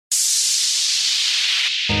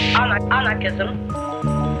Anarchism,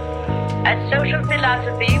 a social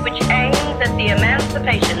philosophy which aims at the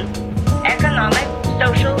emancipation, economic,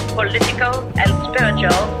 social, political, and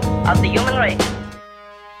spiritual of the human race.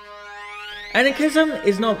 Anarchism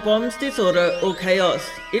is not bombs, disorder, or chaos.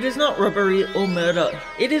 It is not robbery or murder.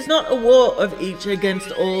 It is not a war of each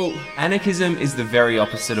against all. Anarchism is the very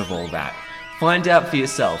opposite of all that. Find out for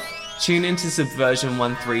yourself. Tune into Subversion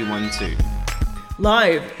 1312.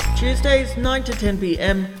 Live, Tuesdays 9 to 10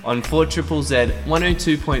 p.m. on 4ZZZ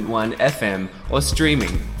 102.1 FM or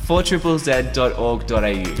streaming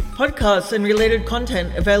 4ZZZ.org.au. Podcasts and related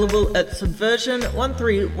content available at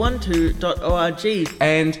subversion1312.org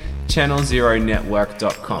and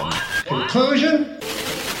channelzeronetwork.com. Conclusion?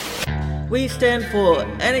 We stand for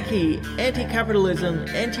anarchy, anti-capitalism,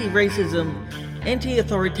 anti-racism,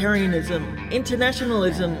 anti-authoritarianism,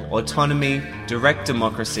 internationalism, autonomy, direct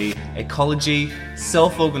democracy, ecology,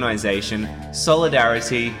 self-organisation,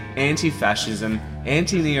 solidarity, anti-fascism,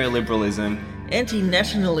 anti-neoliberalism,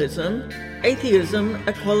 anti-nationalism, atheism,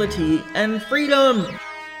 equality, and freedom.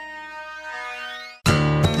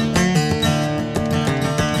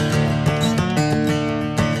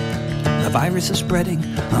 The virus is spreading,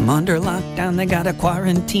 I'm under lockdown, they got a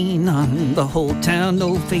quarantine on the whole town.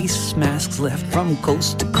 No face masks left from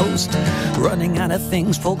coast to coast. Running out of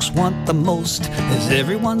things folks want the most, as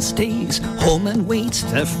everyone stays home and waits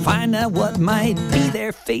to find out what might be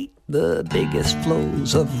their fate. The biggest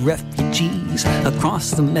flows of refugees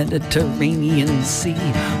across the Mediterranean Sea,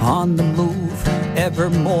 on the move, ever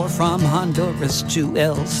more from Honduras to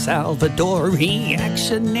El Salvador.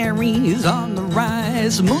 Reactionaries on the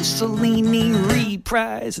rise, Mussolini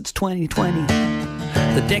reprise. It's 2020,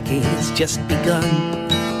 the decade's just begun.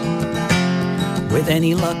 With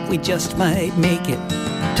any luck, we just might make it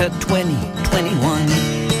to 2021.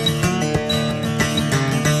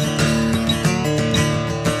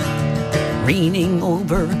 Reigning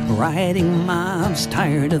over rioting mobs,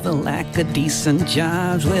 tired of the lack of decent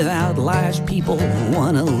jobs. Without lives, people who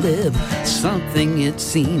want to live, something it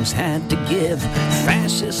seems had to give.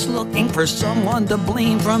 Fascists looking for someone to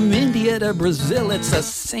blame, from India to Brazil, it's the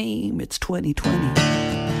same. It's 2020,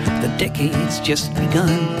 the decade's just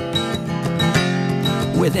begun.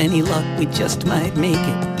 With any luck, we just might make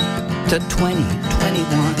it to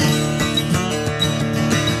 2021.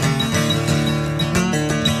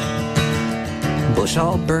 Bush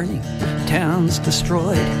all burning, towns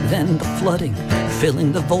destroyed, then the flooding,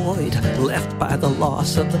 filling the void left by the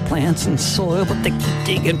loss of the plants and soil. But they keep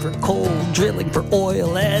digging for coal, drilling for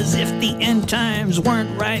oil, as if the end times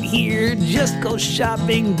weren't right here. Just go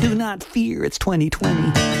shopping, do not fear, it's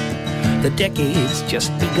 2020, the decade's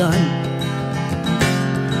just begun.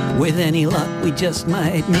 With any luck, we just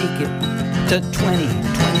might make it to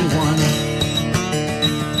 2021.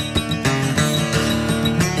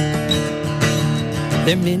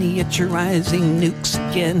 They're miniaturizing nukes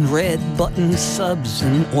again, red button subs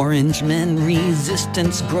and orange men.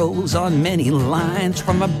 Resistance grows on many lines,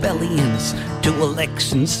 from rebellions to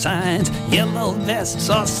election signs. Yellow vests,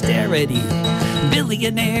 austerity,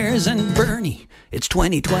 billionaires and Bernie. It's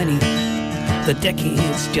 2020, the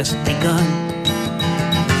decade's just begun.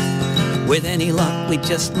 With any luck, we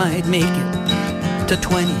just might make it to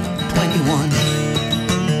 2021.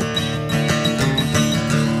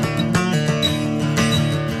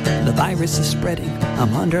 The virus is spreading,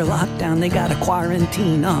 I'm under lockdown, they got a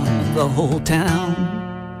quarantine on the whole town.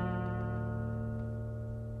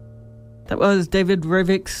 That was David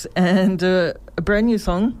Rovics and a brand new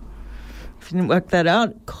song, if you didn't work that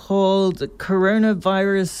out, called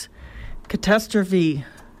Coronavirus Catastrophe,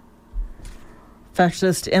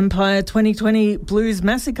 Fascist Empire 2020 Blues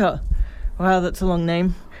Massacre. Wow, that's a long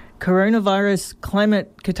name. Coronavirus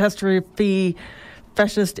Climate Catastrophe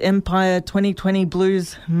Fascist Empire 2020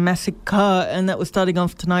 Blues Massacre, and that was starting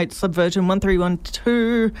off tonight, Subversion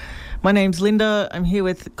 1312. My name's Linda. I'm here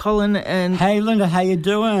with Colin and... Hey Linda, how you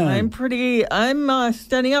doing? I'm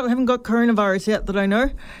standing up. I haven't got coronavirus yet that I know.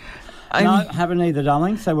 No, haven't either,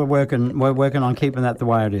 darling. So we're working on keeping that the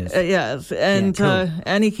way it is. Yes, and yeah, cool.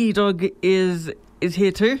 Anarchy Dog is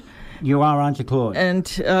here too. You are, aren't you, Claude? And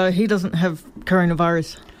he doesn't have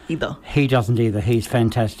coronavirus either. He doesn't either. He's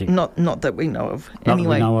fantastic. Not that we know of. Not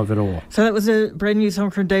anyway. that we know of at all. So that was a brand new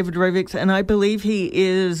song from David Rovics, and I believe he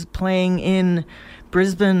is playing in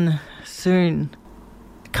Brisbane soon.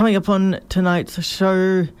 Coming up on tonight's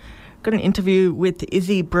show, got an interview with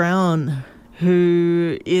Izzy Brown,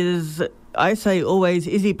 who is, I say always,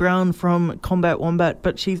 Izzy Brown from Combat Wombat,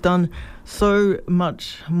 but she's done so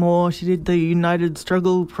much more. She did the United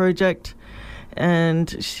Struggle Project,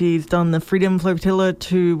 and she's done the Freedom Flotilla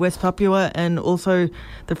to West Papua and also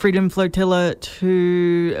the Freedom Flotilla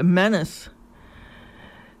to Manus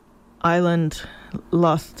Island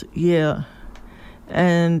last year,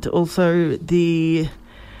 and also the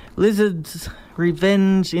Lizard's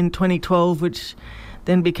Revenge in 2012, which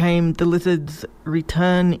then became the Lizard's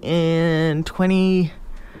Return in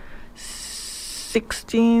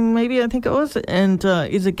 2016, maybe, I think it was, and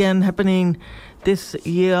is again happening this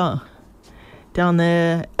year down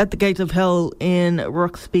there at the Gates of Hell in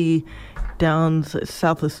Roxby Downs,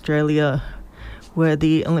 South Australia, where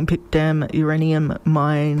the Olympic Dam uranium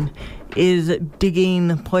mine is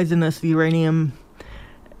digging poisonous uranium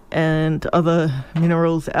and other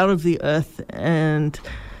minerals out of the earth and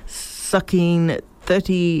sucking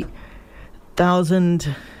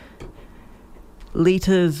 30,000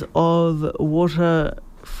 litres of water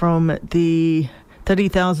from the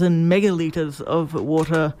 30,000 megalitres of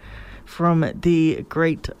water from the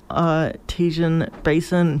Great Artesian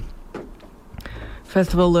Basin.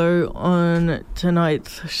 First of all, though, on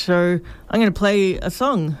tonight's show, I'm going to play a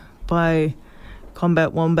song by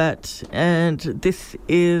Combat Wombat, and this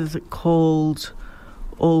is called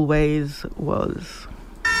Always Was.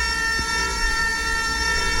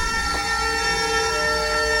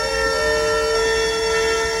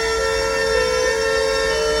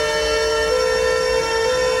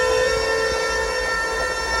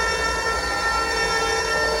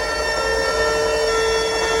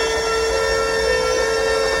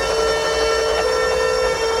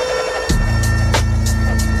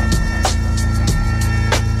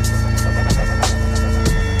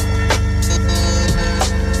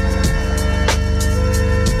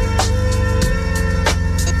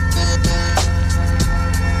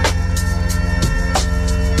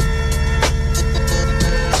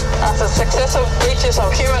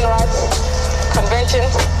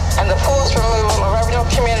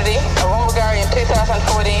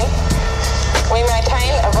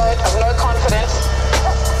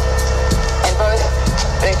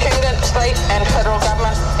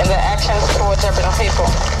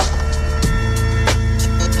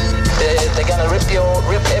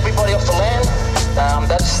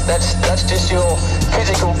 That's just your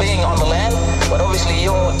physical being on the land, but obviously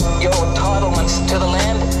your entitlements to the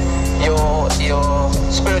land, your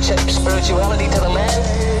spirituality to the land,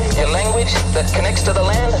 your language that connects to the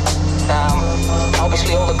land,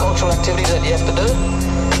 obviously all the cultural activities that you have to do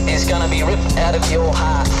is going to be ripped out of your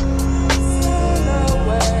heart.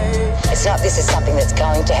 It's not this is something that's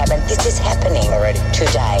going to happen. This is happening already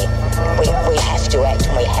today. We have to act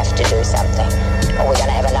and we have to do something, or we're going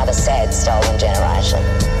to have another sad stolen generation.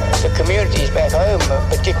 The communities back home,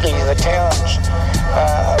 particularly the towns,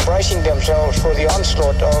 are bracing themselves for the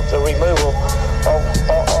onslaught of the removal of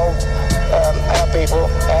our people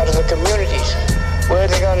out of the communities. Where are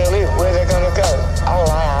they going to live? Where are they going to go? All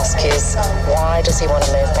I ask is, why does he want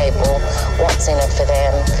to move people? What's in it for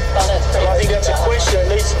them? Well, I think that's a question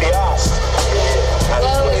that needs to be asked.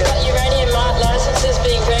 Well, we've got uranium licenses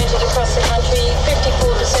being granted across the country.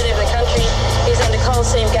 54% of the country is under coal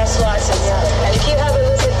seam gas license. And if you have a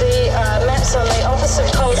look at the maps on the Office of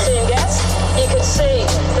Coal Seam Gas, you can see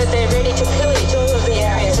that they're ready to pillage all of the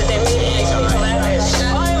areas that they're moving these people out of.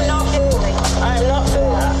 I am not fooling. I am not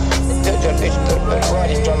fooling. The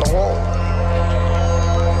writing's on the wall.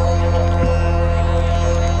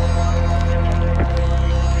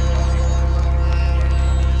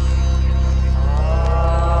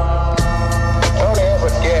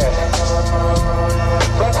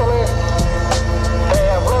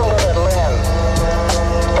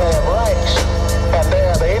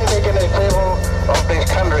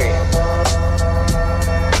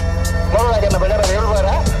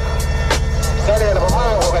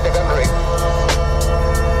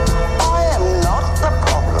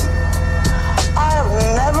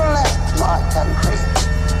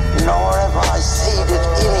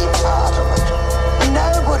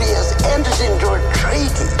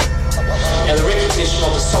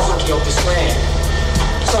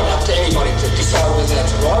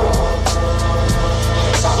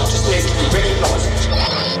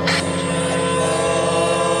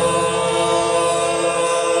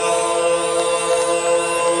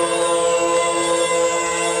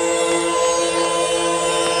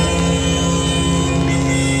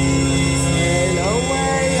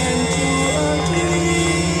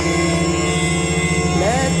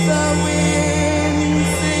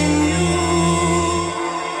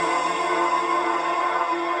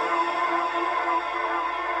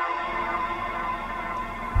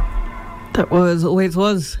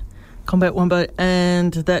 Combat Wombat,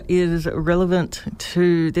 and that is relevant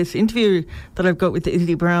to this interview that I've got with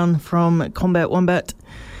Izzy Brown from Combat Wombat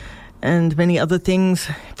and many other things.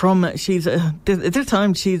 This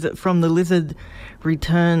time she's from the Lizard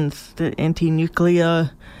Returns, the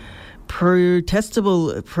anti-nuclear protest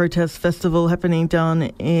festival happening down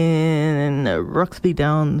in Roxby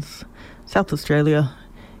Downs, South Australia,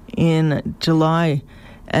 in July,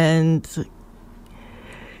 and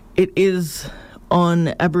it is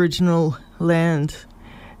on Aboriginal land,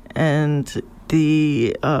 and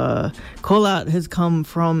the call out has come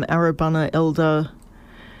from Arabunna elder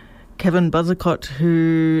Kevin Buzzacott,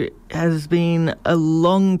 who has been a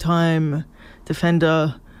long time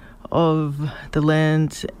defender of the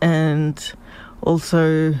land and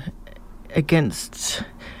also against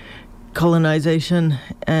colonisation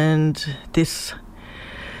and this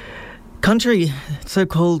country,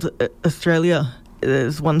 so-called Australia.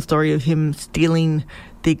 There's one story of him stealing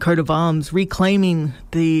the coat of arms, reclaiming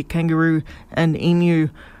the kangaroo and emu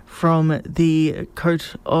from the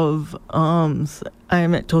coat of arms. I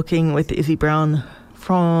am talking with Izzy Brown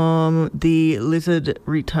from the Lizard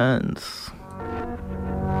Returns.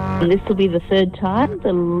 This will be the third time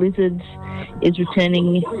the Lizard is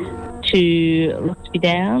returning to Roxby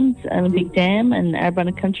Downs, Olympic Dam and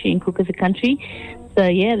Arabunna Country and Cookitha Country. So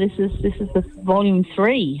yeah, this is the volume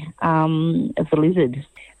 3 of the Lizard.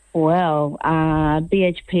 Well,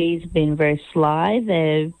 BHP's been very sly.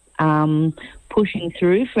 They're pushing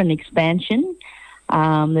through for an expansion.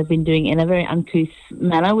 They've been doing it in a very uncouth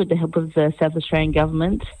manner with the help of the South Australian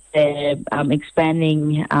government. They're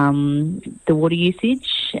expanding the water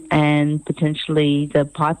usage and potentially the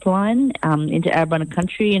pipeline into Arabunna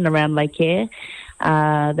Country and around Lake Eyre.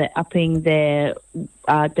 They're upping their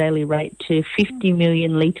daily rate to 50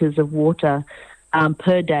 million litres of water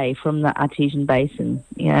per day from the Artesian Basin.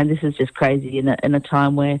 This is just crazy in a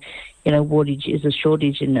time where, water is a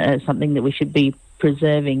shortage and something that we should be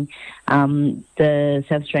preserving. The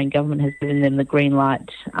South Australian government has given them the green light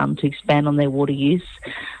to expand on their water use,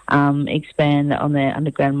 expand on their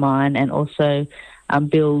underground mine, and also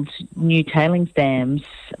build new tailings dams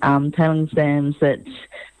that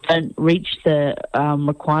don't reach the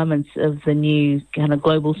requirements of the new kind of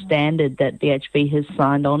global standard that BHP has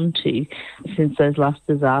signed on to since those last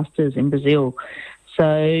disasters in Brazil.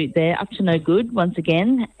 So they're up to no good once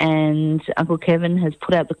again, and Uncle Kevin has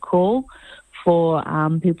put out the call for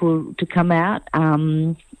people to come out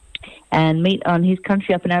and meet on his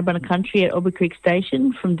country up in Arabunna Country at Aubrey Creek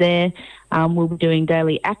Station. From there, we'll be doing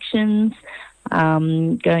daily actions,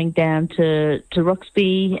 going down to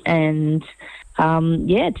Roxby and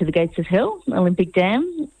to the Gates of Hell, Olympic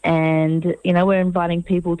Dam. And, we're inviting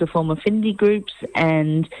people to form affinity groups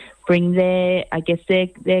and bring their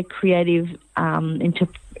creative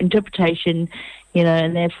interpretation,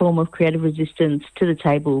 and their form of creative resistance to the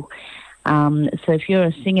table. So if you're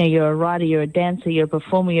a singer, you're a writer, you're a dancer, you're a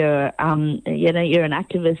performer, you're an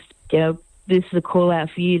activist, this is a call out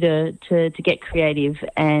for you to get creative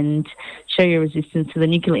and show your resistance to the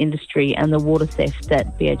nuclear industry and the water theft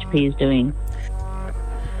that BHP is doing.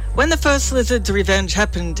 When the first Lizard's Revenge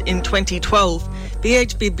happened in 2012,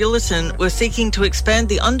 BHP Billiton was seeking to expand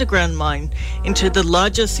the underground mine into the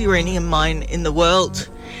largest uranium mine in the world.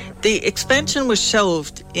 The expansion was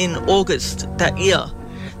shelved in August that year,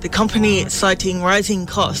 the company citing rising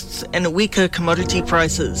costs and weaker commodity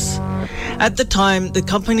prices. At the time, the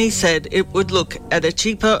company said it would look at a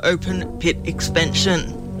cheaper open pit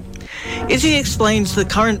expansion. Izzy explains the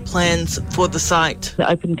current plans for the site. The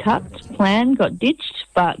open cut plan got ditched,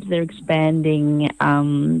 but they're expanding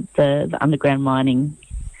the underground mining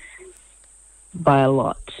by a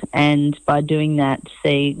lot. And by doing that,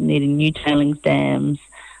 they're needing new tailings dams.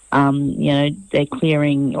 They're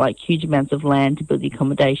clearing huge amounts of land to build the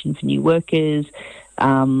accommodation for new workers.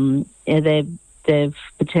 They've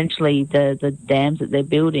potentially the dams that they're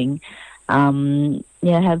building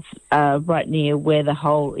have right near where the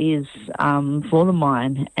hole is for the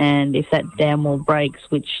mine, and if that dam wall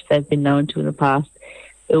breaks, which they've been known to in the past,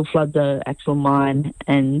 it'll flood the actual mine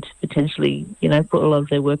and potentially put a lot of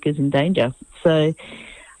their workers in danger. So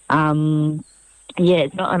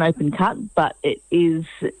it's not an open cut, but it is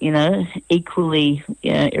equally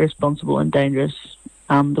irresponsible and dangerous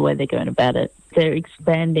the way they're going about it. They're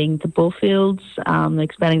expanding the bore fields, they're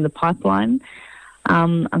expanding the pipeline.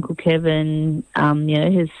 Uncle Kevin,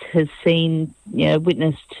 has seen,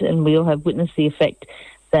 witnessed, and we all have witnessed the effect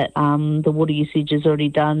that the water usage has already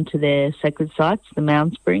done to their sacred sites, the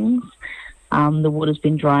Mound Springs. The water's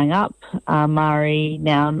been drying up. Mari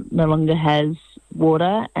now no longer has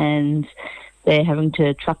water, and they're having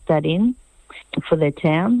to truck that in for their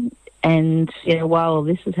town. And, while all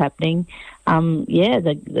this is happening,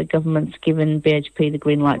 the government's given BHP the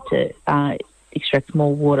green light to extract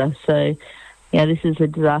more water. So, this is a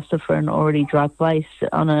disaster for an already dry place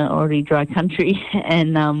on an already dry country.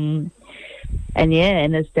 And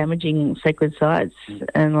it's damaging sacred sites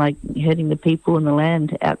and, hurting the people and the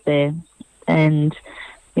land out there. And,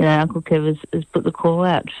 Uncle Kev has put the call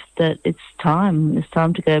out that it's time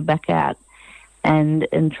to go back out and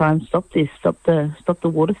try and stop the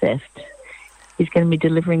water theft. He's going to be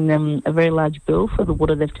delivering them a very large bill for the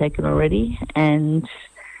water they've taken already, and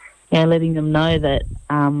letting them know that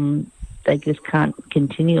they just can't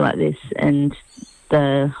continue like this, and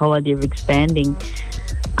the whole idea of expanding,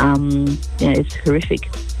 it's horrific.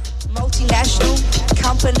 Multinational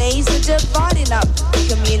companies are dividing up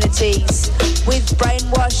communities with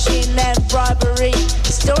brainwashing and bribery.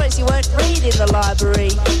 Stories you won't read in the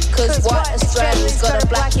library. Cause white Australia's got a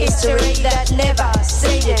black history that never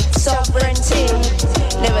ceded sovereignty.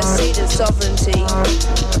 Never ceded sovereignty.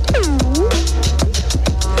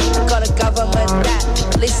 Got a government that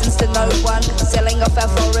listens to no one, selling off our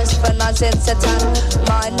forests for 9 cents a ton,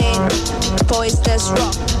 mining poisonous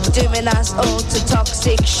rock, dooming us all to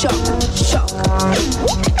toxic shock.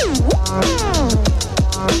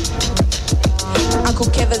 Uncle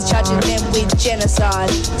Kevin's charging them with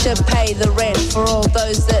genocide to pay the rent for all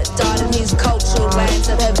those that died in his cultural lands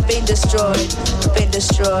that have been destroyed.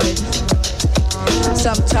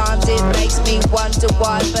 Sometimes it makes me wonder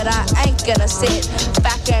why, but I ain't gonna sit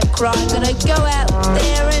back and cry. I'm gonna go out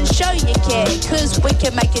there and show you care, cause we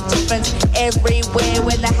can make a difference everywhere.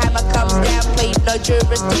 When the hammer comes down, plead no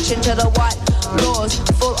jurisdiction to the white laws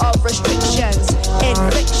full of restrictions,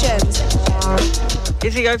 inflictions.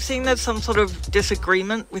 Izzy, I've seen there's some sort of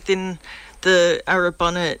disagreement within the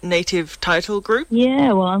Arabana Native Title Group.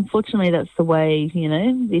 Yeah, well, unfortunately that's the way,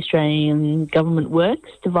 the Australian government works,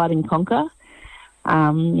 divide and conquer.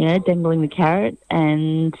 Dangling the carrot,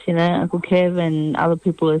 and, Uncle Kev and other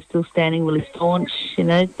people are still standing really staunch.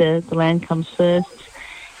 The land comes first,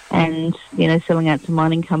 and, selling out to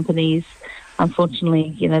mining companies.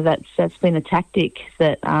 Unfortunately, that's been a tactic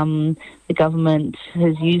that the government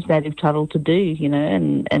has used native title to do,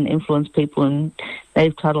 and influence people, and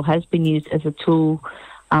native title has been used as a tool,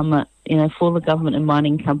 for the government and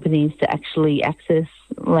mining companies to actually access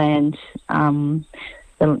land,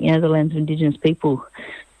 the lands of Indigenous people.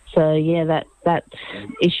 So, that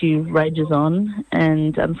issue rages on,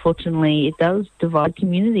 and unfortunately it does divide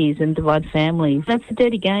communities and divide families. That's a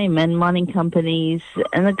dirty game, and mining companies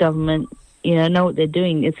and the government, know what they're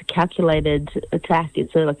doing. It's a calculated attack.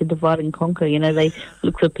 It's like a divide and conquer. They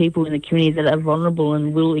look for people in the community that are vulnerable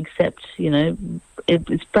and will accept,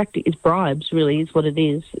 it's bribes, really, is what it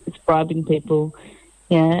is. It's bribing people,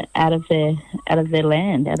 out of their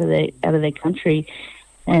land, out of their country.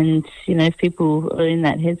 And, if people are in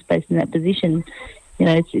that headspace, in that position,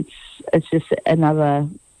 it's just another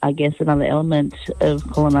element of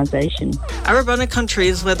colonisation. Arabana country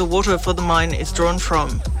is where the water for the mine is drawn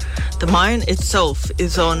from. The mine itself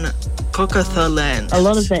is on Kokatha land. A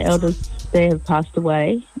lot of the elders there have passed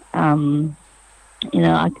away.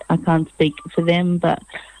 I can't speak for them, but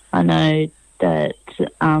I know that,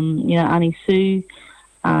 Auntie Sue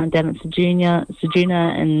down at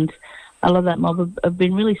Sejuna, and a lot of that mob have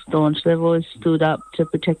been really staunch. They've always stood up to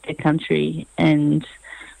protect their country and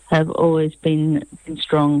have always been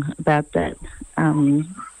strong about that.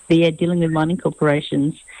 Dealing with mining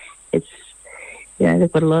corporations, it's,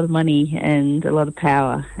 they've got a lot of money and a lot of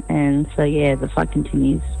power, and so, the fight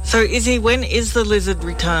continues. So, Izzy, when is the Lizard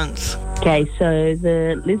returns? Okay, so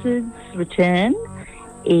the Lizard's return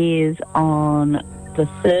is on the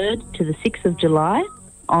 3rd to the 6th of July.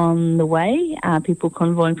 On the way, people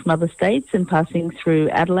convoying from other states and passing through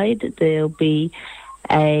Adelaide. There'll be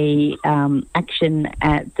a action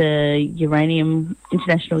at the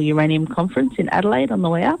International Uranium Conference in Adelaide on the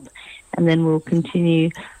way up, and then we'll continue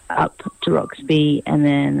up to Roxby and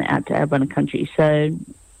then out to Arabana country. So,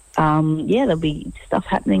 there'll be stuff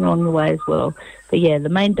happening along the way as well. But the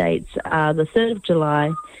main dates are the 3rd of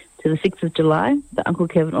July to the 6th of July. But Uncle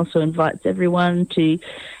Kevin also invites everyone to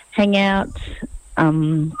hang out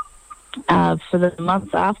for the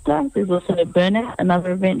months after. There's also a Burnout,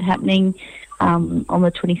 another event happening on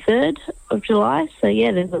the 23rd of July. So,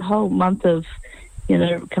 there's a whole month of,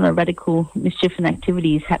 kind of radical mischief and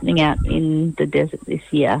activities happening out in the desert this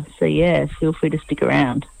year. So, feel free to stick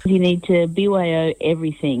around. You need to BYO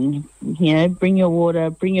everything. Bring your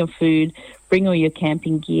water, bring your food, bring all your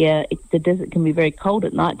camping gear. The desert can be very cold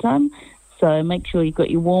at night time. So make sure you've got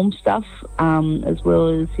your warm stuff, as well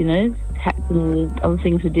as, hats and other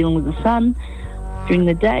things for dealing with the sun. during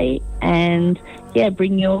the day, and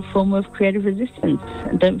bring your form of creative resistance.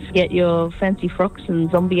 And don't forget your fancy frocks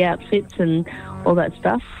and zombie outfits and all that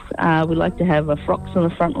stuff. We like to have a Frocks on the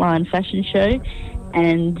Frontline fashion show,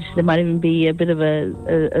 and there might even be a bit of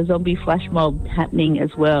a zombie flash mob happening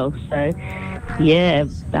as well. So,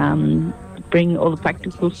 bring all the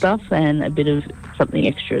practical stuff and a bit of something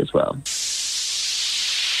extra as well.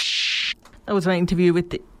 That was my interview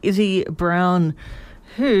with Izzy Brown,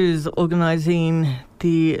 who's organising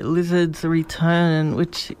the Lizards Return,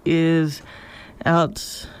 which is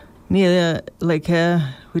out near Lake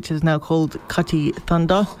Eyre, which is now called Cutty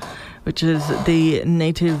Thunder, which is the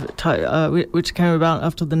native, which came about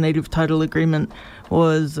after the native title agreement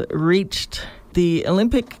was reached. The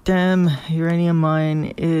Olympic Dam uranium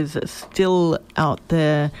mine is still out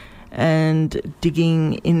there and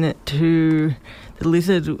digging into the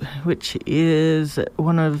Lizard, which is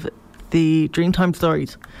one of the Dreamtime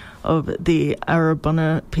stories of the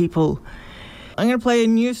Arabunna people. I'm going to play a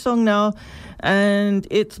new song now, and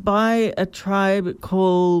it's by a tribe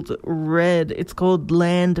called Red. It's called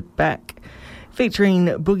Land Back, featuring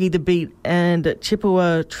Boogie the Beat and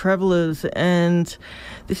Chippewa Travelers, and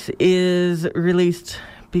this is released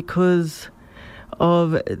because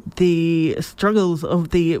of the struggles of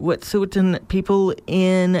the Wet'suwet'en people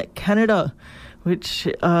in Canada, which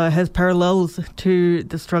has parallels to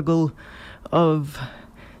the struggle of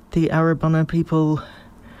the Arabunna people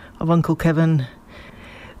of Uncle Kevin,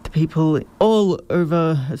 the people all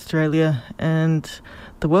over Australia and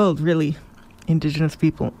the world, really, Indigenous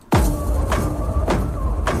people.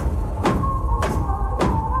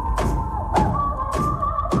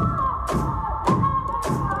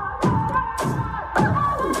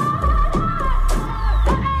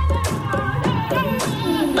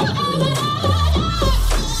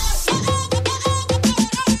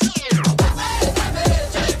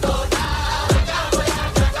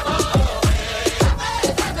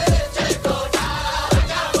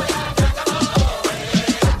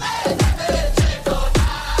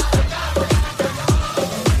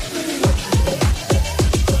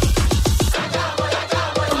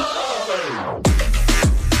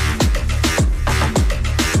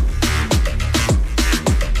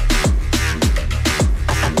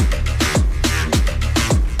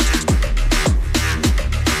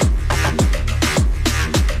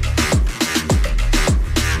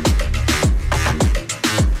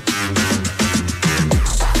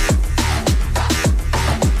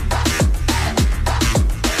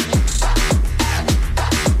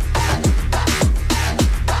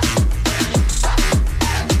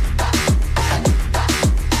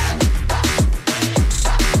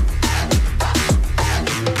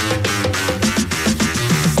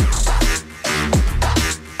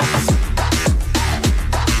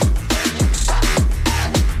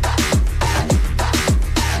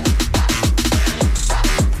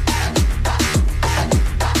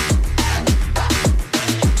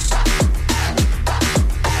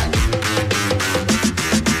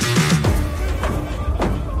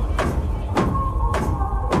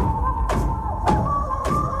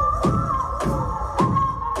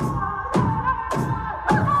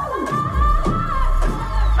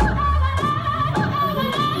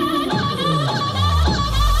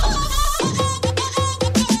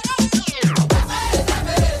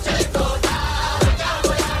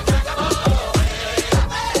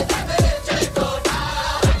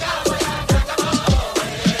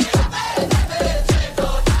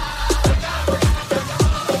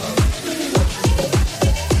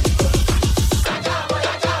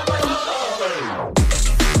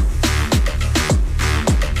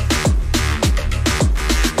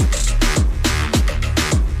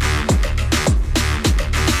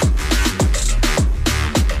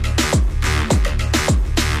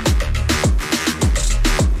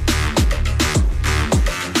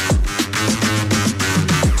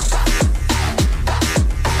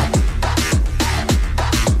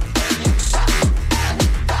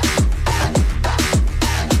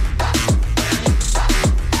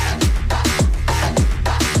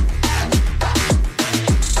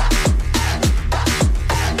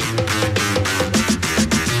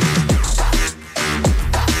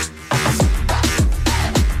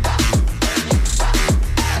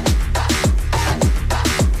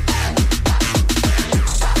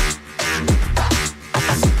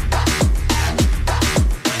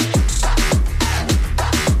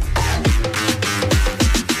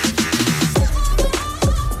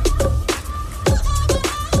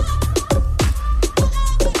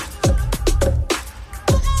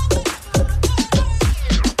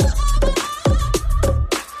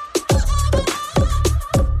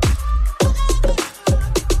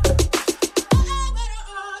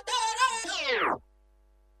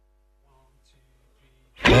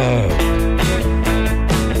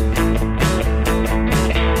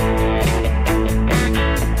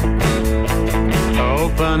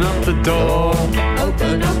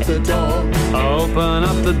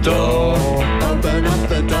 door. Open up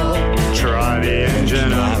the door. Try the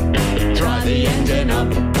engine up. Try the engine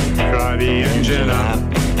up. Try the engine up.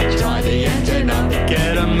 Try the engine up.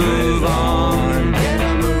 Get a move on. Get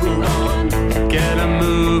a move on. Get a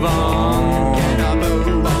move on. Get a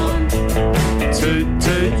move on. Toot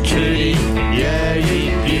toot tootie, yeah,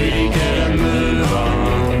 you beauty, get a move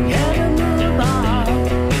on. Get a move on.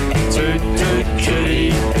 Toot toot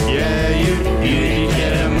tootie, yeah, you beauty,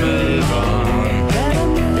 get a move on. Get a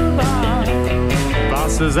move on.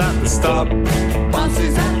 Buses at the stop.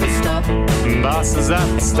 Buses at the stop. Buses at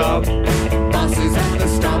the stop. Buses at the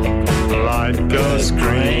stop. Light goes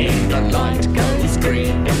green. The light goes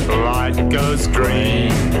green. Light goes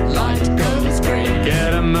green. Light goes green.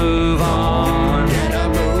 Get a move on. Get a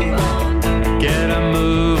move on. Get a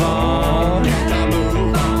move on. Get a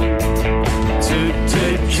move on. Toot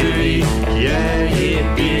toot tootie, yeah, you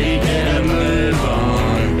beauty, get a move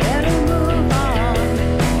on. Get a move on.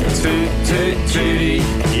 Toot toot tootie,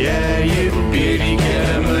 yeah, you beauty,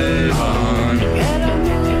 get a move on. Get a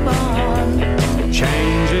move on.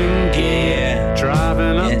 Changing gear,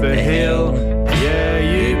 driving up the hill. Yeah,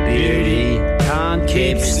 you beauty, can't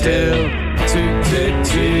keep still. Toot toot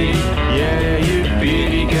tootie, yeah, you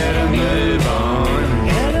beauty, get a move on.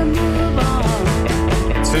 Get a move on.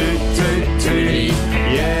 Toot toot tootie,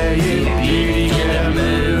 yeah, you beauty, get a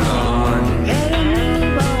move on. Get a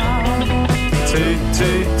move on. Toot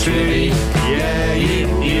toot tootie, yeah, you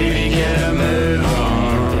beauty, get a move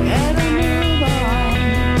on. Get a move on.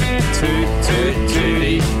 Toot toot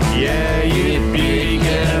tootie, yeah, you beauty,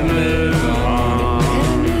 get a move on.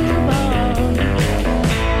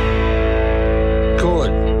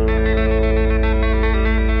 Good.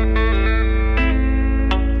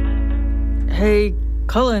 Hey,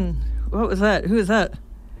 Colin, what was that? Who was that?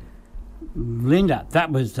 Linda,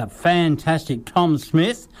 that was a fantastic Tom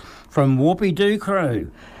Smith from Whoopie Doo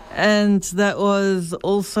Crew. And that was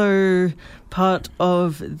also part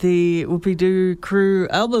of the Whoopie Doo Crew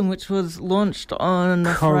album, which was launched on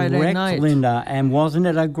Friday night. Correct, Linda, and wasn't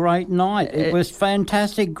it a great night? It was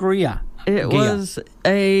fantastic gear. It was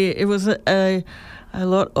a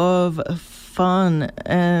lot of fun.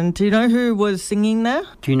 And do you know who was singing there?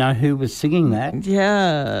 Do you know who was singing that?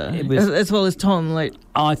 Yeah, It was- as well as Tom. Like,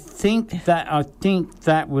 I think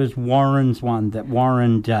that was Warren's one that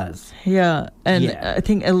Warren does. yeah, and Yeah. I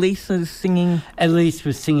think Elise was singing. Elise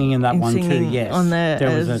was singing in that one too, Singing yes. on there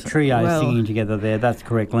was as a trio well. singing together there. That's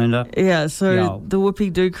correct, Linda. Yeah, so Yeah. the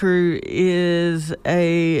Whoopie Doo Crew is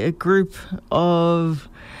a group of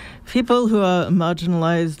people who are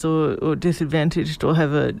marginalised or disadvantaged or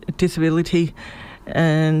have a disability,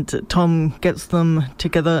 and Tom gets them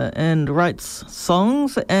together and writes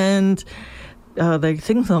songs, and they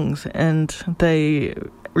sing songs, and they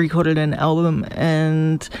recorded an album,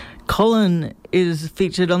 and Colin is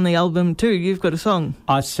featured on the album too. You've got a song.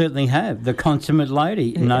 I certainly have. The Consummate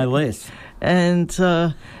Lady, no less. And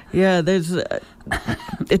there's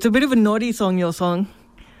it's a bit of a naughty song, your song.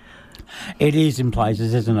 It is in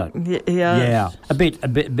places, isn't it? Yeah. Yeah. A bit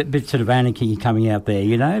sort of anarchy coming out there,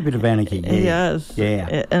 you know? A bit of anarchy. Yeah. Yes.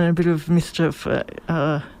 Yeah. And a bit of mischief.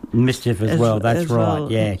 Mischief as well, that's as right.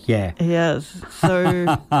 well. Yeah. Yes.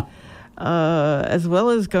 So, as well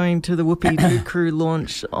as going to the Whoopie Doo Crew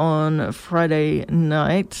launch on Friday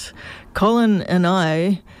night, Colin and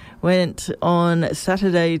I went on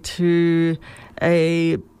Saturday to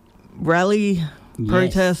a rally,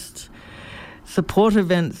 protest, support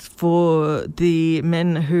events for the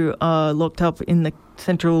men who are locked up in the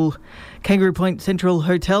Kangaroo Point Central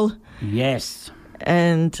Hotel. Yes.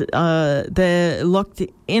 And they're locked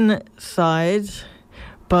inside,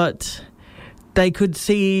 but they could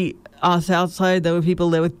see us outside. There were people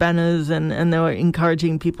there with banners, and they were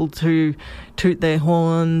encouraging people to toot their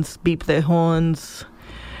horns, beep their horns.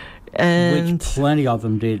 And which plenty of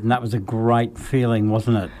them did, and that was a great feeling,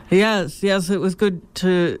 wasn't it? Yes, it was good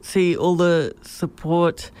to see all the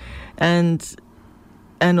support, and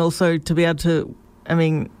also to be able to, I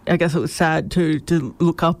mean, I guess it was sad to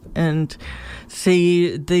look up and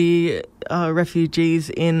see the refugees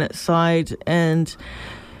inside, and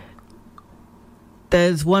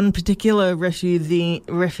there's one particular refugee,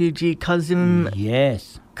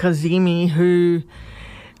 Kazimi, who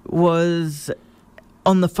was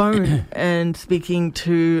on the phone and speaking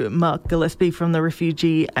to Mark Gillespie from the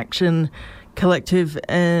Refugee Action Collective,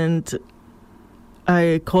 and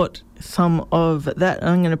I caught some of that.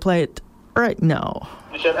 I'm going to play it right now.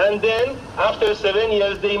 And then, after 7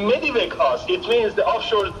 years, they medivac us. It means the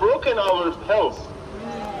offshore has broken our health.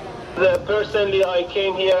 Personally, I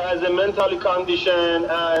came here as a mentally condition,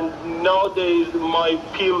 and nowadays my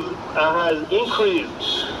pills has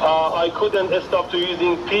increased. I couldn't stop to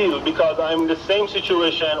using pill because I'm in the same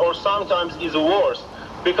situation, or sometimes it's worse.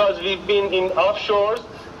 Because we've been in offshores,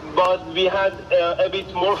 but we had a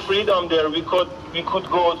bit more freedom there. We could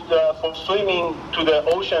go for swimming to the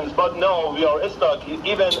oceans, but now we are stuck.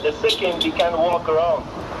 Even a second, we can walk around.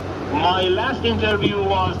 My last interview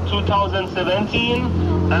was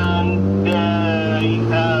 2017, and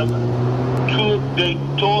they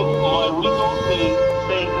told my results. They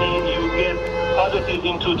said me you get positive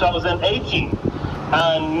in 2018,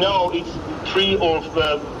 and now it's 3 or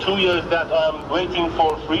 2 years that I'm waiting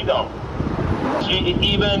for freedom.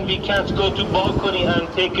 Even we can't go to balcony and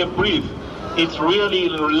take a breath. It's really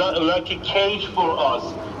like a cage for us.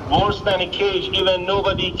 Worse than a cage. Even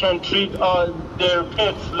nobody can treat their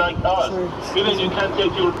pets like us. Even you can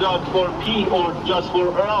take your dog for pee or just for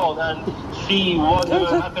around and see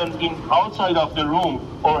whatever happens in outside of the room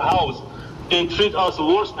or house. They treat us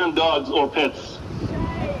worse than dogs or pets.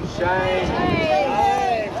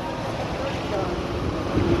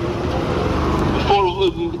 For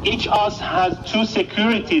each us has 2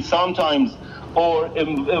 security sometimes, or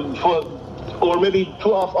maybe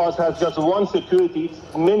 2 of us has just 1 security.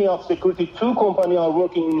 Many of security, 2 companies are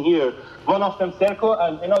working in here. One of them Serco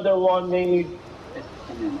and another one named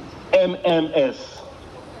MMS.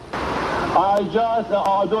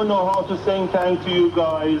 I don't know how to say thank to you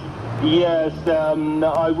guys. Yes,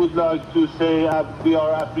 I would like to say we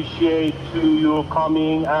are appreciate to you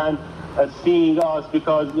coming and seeing us,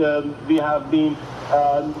 because we have been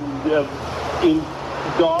in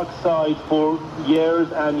dark side for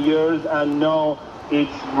years and years, and now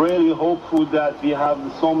it's really hopeful that we have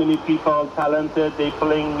so many people talented. They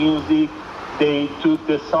playing music, they took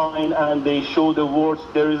the sign and they show the words.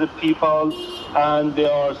 There is a people and they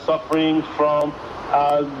are suffering from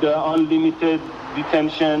the unlimited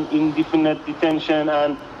detention, indefinite detention,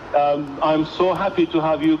 and I'm so happy to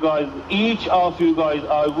have you guys. Each of you guys,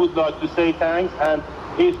 I would like to say thanks, and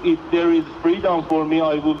if there is freedom for me,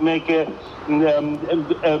 I would make a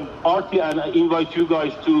party and invite you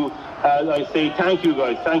guys to, I say thank you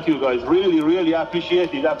guys, really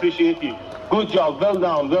appreciate it. Good job,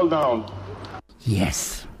 well done.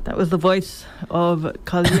 Yes. That was the voice of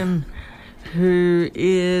Kalian, who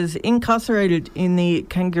is incarcerated in the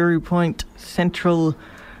Kangaroo Point Central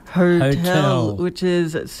Hotel, which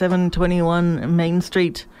is 721 Main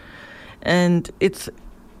Street. And it's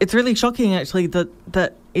really shocking, actually,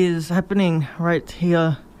 that is happening right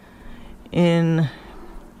here in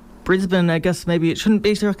Brisbane. I guess maybe it shouldn't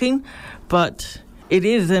be shocking, but it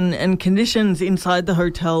is. And conditions inside the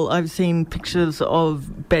hotel, I've seen pictures of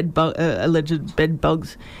alleged bed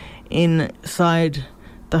bugs inside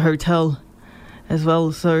the hotel as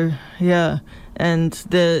well. So, yeah. And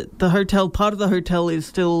the hotel, part of the hotel is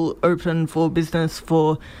still open for business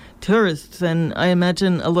for tourists. And I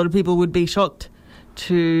imagine a lot of people would be shocked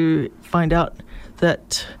to find out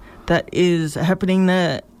that is happening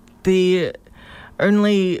there. The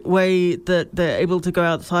only way that they're able to go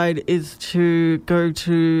outside is to go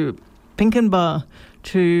to Pinkenba,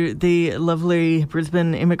 to the lovely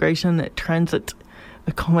Brisbane Immigration Transit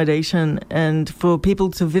accommodation, and for people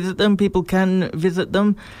to visit them, people can visit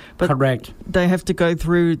them, but correct, they have to go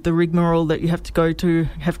through the rigmarole that you have to go through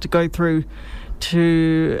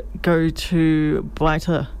to go to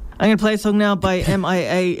BITA. I'm going to play a song now by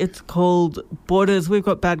MIA. It's called Borders. We've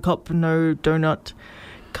got Bad Cop, No Donut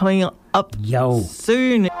coming up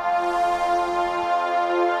soon.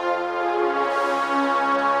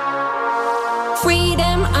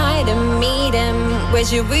 Freedom, item, meet 'em.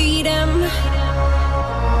 Where's your freedom?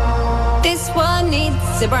 This one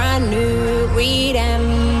needs a brand new freedom.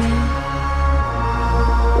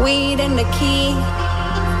 Weed and the key.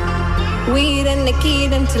 Weed and the key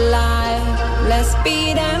them to life. Let's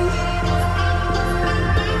beat 'em.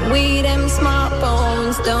 We them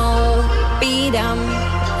smartphones, don't beat 'em.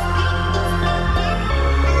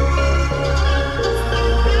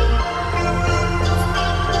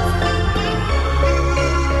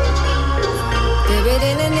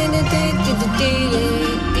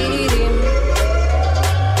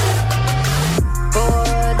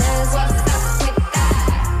 Borders, what's up with that?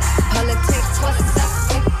 Politics, what's up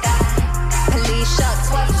with that? Police shots,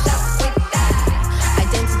 what's up with that?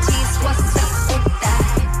 Identities, what's up with that?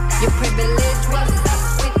 Your privilege, what's up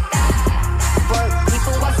with that? Broke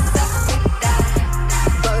people,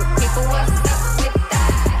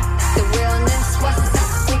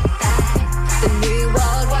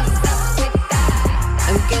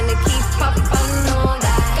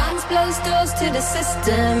 to the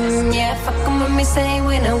system. Yeah, fuck 'em when we say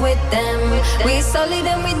we're not with them. We're solid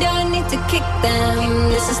and we don't need to kick them.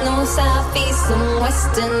 This is north, south, east and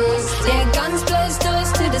western. Yeah, guns close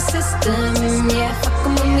doors to the system. Yeah, fuck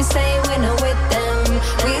 'em when we say we're not with them.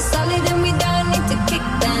 We're solid and we don't need to kick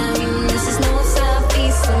them. This is north, south,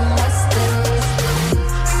 east and western.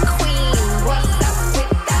 Queen, what's up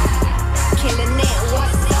with that? Killing it,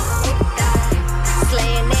 what's up with that?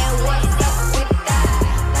 Slaying it, what's up with that?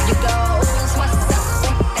 You goals, what's up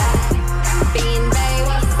with that? Being Bay,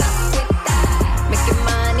 what's up with that? Making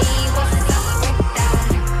money, what's up with that?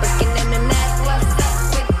 Breaking internet, what's up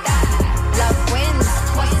with that? Love wins,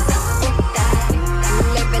 what's up with that?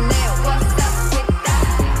 Living it, what's up with that?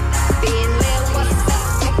 Being lit, what's up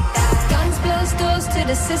with that? Guns close doors to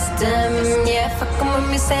the system. Yeah, fuck 'em when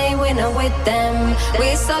we say we're not with them.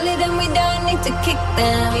 We're solid and we don't need to kick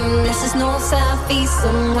them. This is north, south, east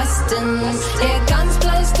and western. Yeah, guns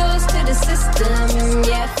close doors to the system.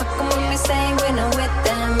 Yeah, fuck 'em when we say we're not with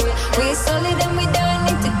them. We're solid and we don't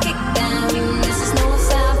need to kick them. This is north,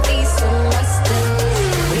 south, east and western.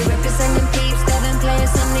 We representing peeps that don't play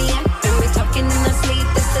us on the anthem. We talking in our sleep,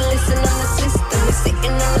 just to listen on the system. We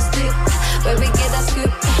sitting on the stoop, where we get our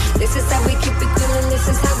scoop. This is how we keep it cool and this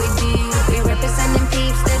is how we do. We representing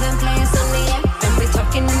peeps that don't play us on the anthem. We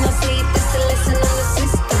talking in our sleep, just to listen on the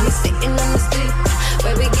system. We sitting on the stoop,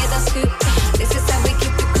 where we get our scoop. This is how we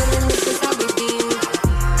keep it cool and this is how we do.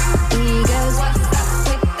 Egos, what's up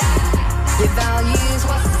with that? Your values,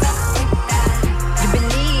 what's up with that? Your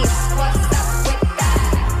beliefs, what's up with that?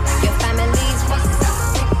 Your families, what's up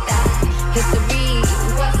with that? History,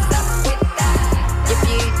 what's up with that? Your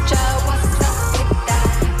future, what's up with that?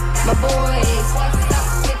 My boys, what's up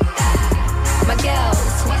with that? My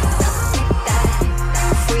girls, what's up with that?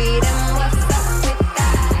 Freedom, what's up with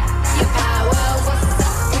that? Your power, what's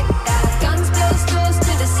up with that? Guns close doors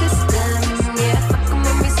to the system. Yeah, fuck 'em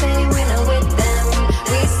when we say we're not with them.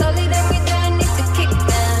 We're solid and we don't need to kick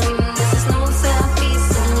them. This is north, south,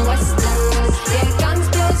 east and western. Yeah, guns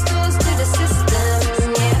close doors to the system.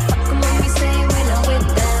 Yeah, fuck 'em when we say we're not with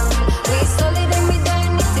them. We're solid and we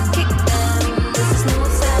don't need to kick them. This is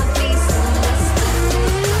north, south, east and western.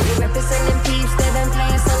 We representing peeps that don't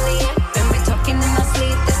play us on the anthem. We talking in our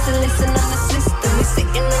sleep, just to listen on the system. We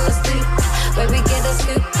sitting on the stoop, where we get our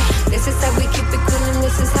scoop. This is how we keep it cool and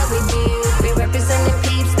this is how we do. We representing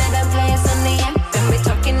peeps that don't play us on the anthem. We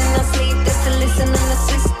talking in our sleep, just to listen on the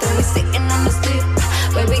system. We sitting on the stoop,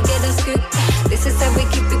 where we get our scoop. This is how we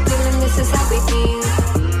keep it cool and this is how we do.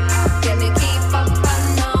 Gonna keep up on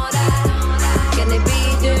all that. Gonna be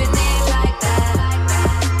doing it like that.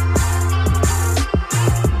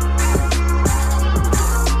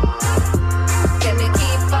 Gonna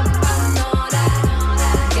keep up on all that.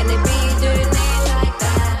 Gonna be doing it like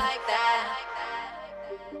that.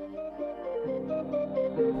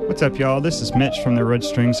 What's up, y'all? This is Mitch from the Red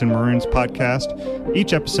Strings and Maroons podcast.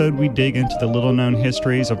 Each episode, we dig into the little-known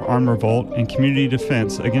histories of armed revolt and community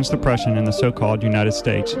defense against oppression in the so-called United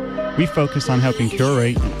States. We focus on helping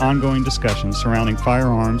curate an ongoing discussion surrounding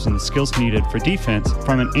firearms and the skills needed for defense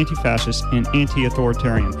from an anti-fascist and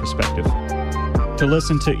anti-authoritarian perspective. To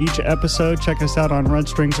listen to each episode, check us out on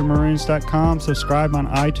redstringsandmaroons.com, subscribe on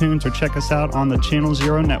iTunes, or check us out on the Channel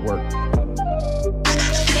Zero Network.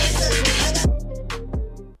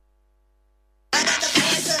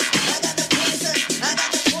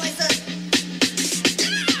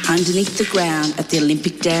 Underneath the ground at the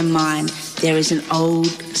Olympic Dam mine, there is an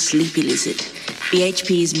old sleepy lizard.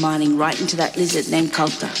 BHP is mining right into that lizard named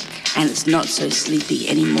Coulter, and it's not so sleepy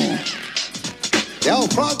anymore. The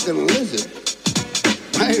old frog and lizard,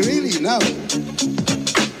 I really know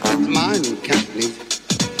that the mining company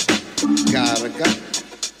gotta go.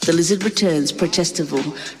 The Lizard Returns Protestival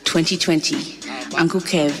 2020. Uncle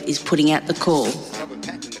Kev is putting out the call.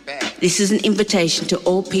 This is an invitation to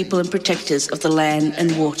all people and protectors of the land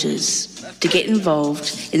and waters to get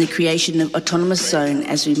involved in the creation of autonomous zone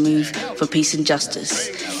as we move for peace and justice.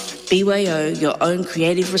 BYO your own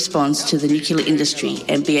creative response to the nuclear industry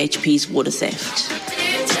and BHP's water theft.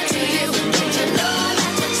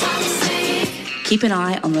 Keep an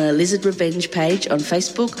eye on the Lizard Revenge page on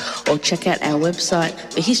Facebook or check out our website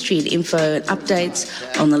for history and info and updates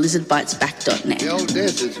on the lizardbitesback.net. The old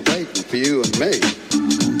desert's waiting for you and me.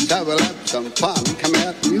 So we'll have some fun, come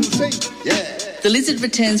out and you'll see, yeah. The Lizard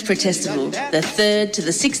Returns Protestival, the 3rd to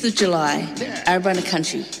the 6th of July, Arabana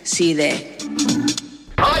Country. See you there.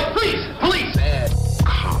 All right, please. Bad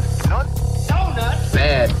cough. Donut.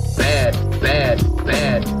 Bad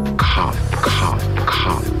cough.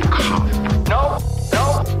 No.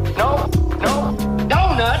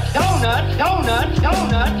 Donut.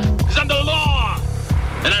 It's under the law,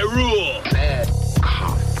 and I rule. Bad.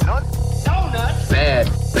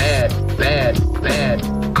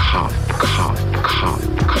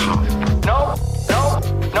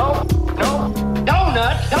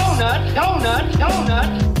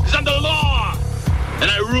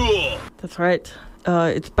 That's right.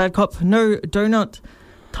 It's Bad Cop, No Donut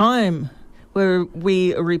time, where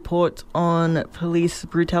we report on police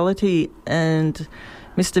brutality and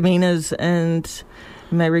misdemeanors and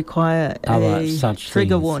may require a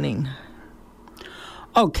trigger warning.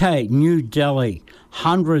 Okay, New Delhi.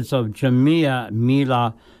 Hundreds of Jamia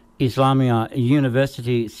Millia Islamia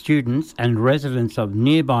University students and residents of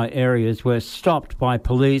nearby areas were stopped by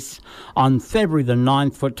police on February the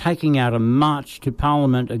 9th for taking out a march to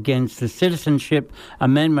Parliament against the Citizenship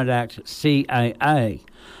Amendment Act, CAA,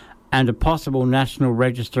 and a possible National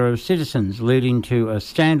Register of Citizens, leading to a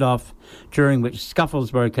standoff during which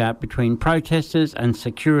scuffles broke out between protesters and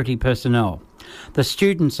security personnel. The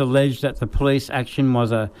students alleged that the police action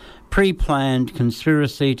was a pre-planned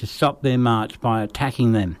conspiracy to stop their march by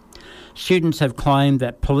attacking them. Students have claimed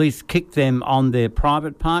that police kicked them on their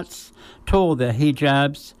private parts, tore their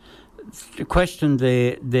hijabs, questioned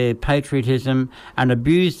their patriotism and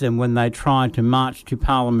abused them when they tried to march to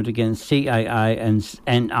Parliament against CAA and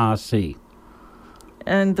NRC.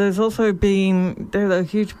 And there are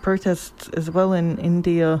huge protests as well in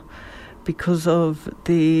India because of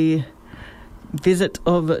the visit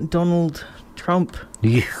of Donald Trump.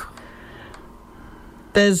 Yeah.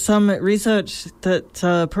 There's some research that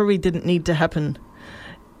probably didn't need to happen,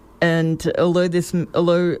 and although this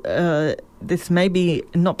may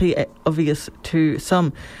not be obvious to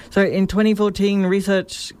some. So in 2014,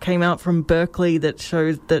 research came out from Berkeley that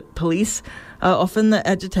shows that police are often the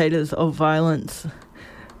agitators of violence.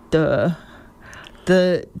 The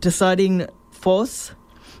Deciding Force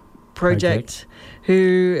Project,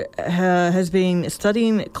 who has been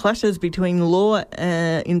studying clashes between law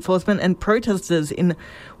enforcement and protesters in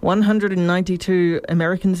 192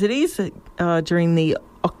 American cities during the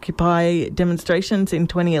Occupy demonstrations in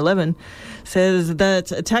 2011, says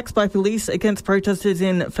that attacks by police against protesters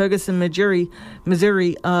in Ferguson,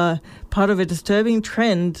 Missouri are part of a disturbing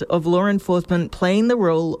trend of law enforcement playing the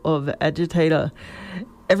role of agitator.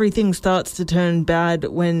 Everything starts to turn bad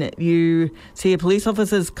when you see a police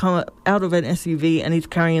officer come out of an SUV and he's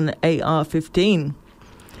carrying an AR-15,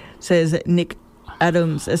 says Nick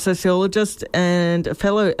Adams, a sociologist and a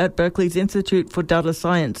fellow at Berkeley's Institute for Data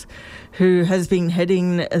Science, who headed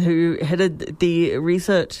the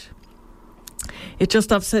research. It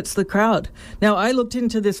just upsets the crowd. Now, I looked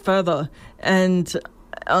into this further, and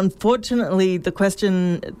unfortunately,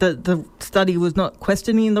 the study was not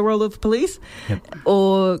questioning the role of police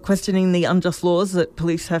or questioning the unjust laws that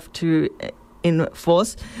police have to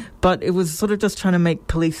enforce, but it was sort of just trying to make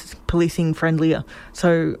policing friendlier.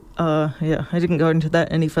 So, I didn't go into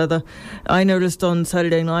that any further. I noticed on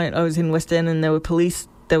Saturday night, I was in West End, and there were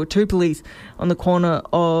two police on the corner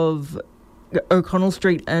of O'Connell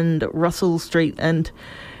Street and Russell Street, and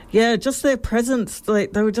just their presence,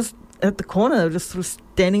 like they were just at the corner, just sort of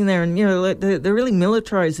standing there, and they're really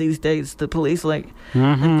militarized these days. The police, they've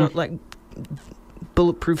got like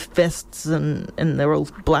bulletproof vests, and they're all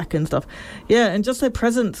black and stuff. Yeah, and just their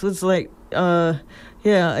presence was I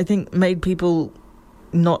think made people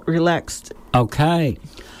not relaxed. Okay,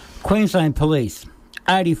 Queensland Police,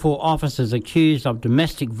 84 officers accused of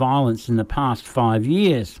domestic violence in the past 5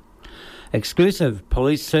 years. Exclusive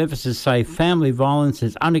police services say family violence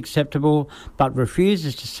is unacceptable, but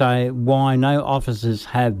refuses to say why no officers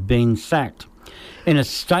have been sacked. In a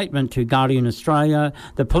statement to Guardian Australia,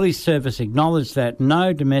 the police service acknowledged that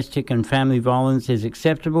no domestic and family violence is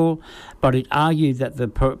acceptable, but it argued that the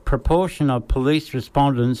proportion of police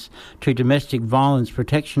respondents to domestic violence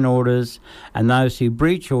protection orders and those who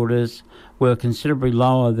breach orders were considerably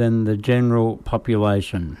lower than the general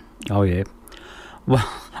population. Oh, yeah.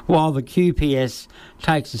 While the QPS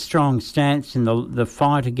takes a strong stance in the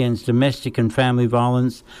fight against domestic and family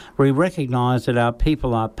violence, we recognise that our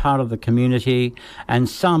people are part of the community and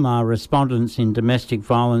some are respondents in domestic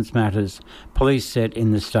violence matters, police said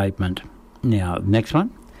in the statement. Now, next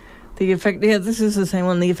one. This is the same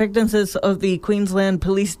one. The effectiveness of the Queensland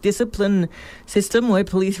police discipline system, where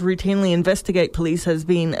police routinely investigate police, has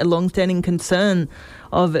been a long-standing concern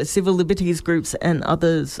of civil liberties groups and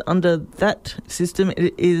others. Under that system,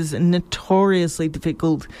 it is notoriously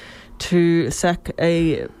difficult to sack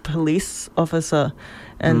a police officer.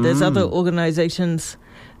 And there's other organisations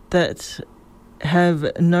that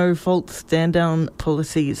have no-fault stand-down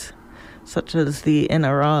policies, such as the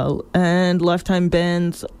NRL, and lifetime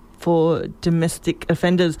bans for domestic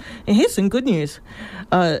offenders. And here's some good news.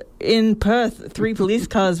 In Perth, 3 police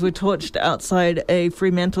cars were torched outside a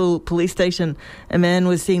Fremantle police station. A man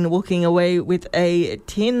was seen walking away with a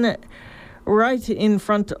tin right in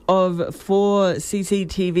front of 4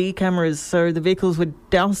 CCTV cameras. So the vehicles were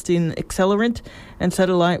doused in accelerant and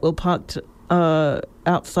satellite were parked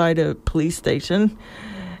outside a police station.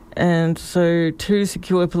 And so 2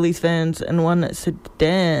 secure police vans and 1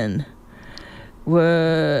 sedan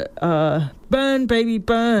were burn, baby,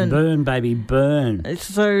 burn. Burn, baby, burn.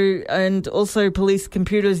 So, and also police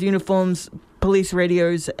computers, uniforms, police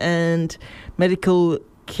radios, and medical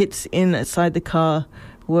kits inside the car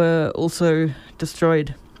were also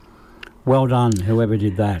destroyed. Well done, whoever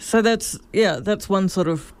did that. So that's one sort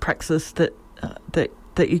of praxis that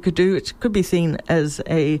you could do. It could be seen as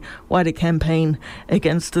a wider campaign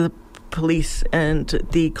against the police and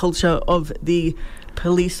the culture of the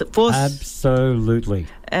police force. Absolutely.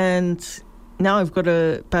 And now I've got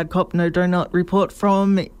a bad cop, no donut report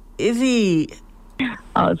from Izzy.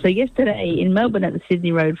 Oh, so yesterday in Melbourne at the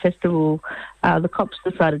Sydney Road Festival, the cops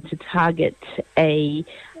decided to target a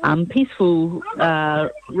peaceful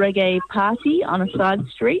reggae party on a side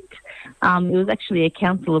street. It was actually a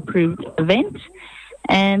council-approved event.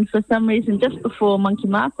 And for some reason, just before Monkey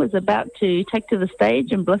Mark was about to take to the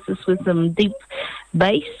stage and bless us with some deep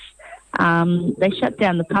bass, they shut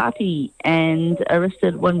down the party and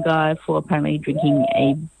arrested one guy for apparently drinking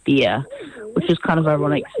a beer, which was kind of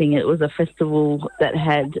ironic, seeing it was a festival that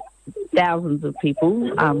had thousands of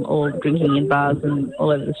people all drinking in bars and all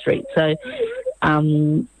over the street. So,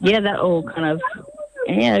 that all kind of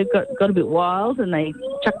got a bit wild, and they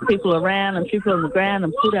chucked people around and threw people on the ground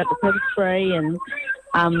and pulled out the pepper spray, and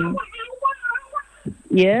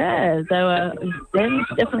they're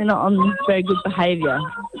definitely not on very good behaviour.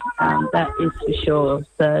 That is for sure.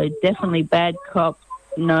 So definitely bad cop,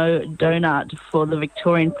 no donut for the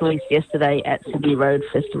Victorian Police yesterday at Sydney Road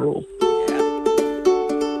Festival.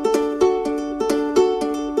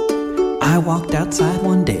 I walked outside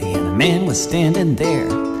one day and a man was standing there.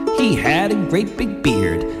 He had a great big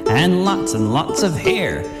beard and lots of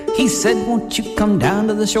hair. He said, won't you come down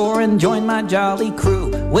to the shore and join my jolly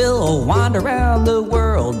crew? We'll wander around the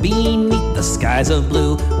world beneath the skies of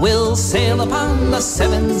blue. We'll sail upon the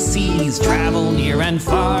 7 seas, travel near and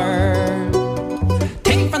far.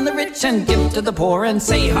 Take from the rich and give to the poor and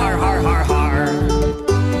say har, har, har, har.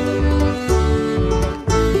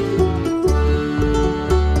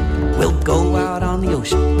 We'll go out on the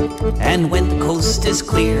ocean, and when the coast is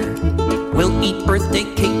clear, we'll eat birthday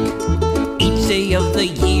cake each day of the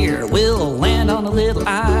year. We'll land on a little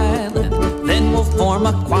island, then we'll form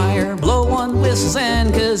a choir, blow on whistles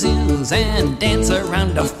and kazoos, and dance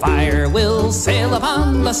around a fire. We'll sail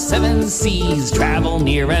upon the 7 seas, travel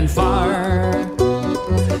near and far.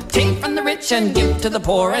 Take from the rich and give to the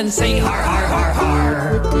poor and say har, har, har,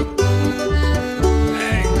 har.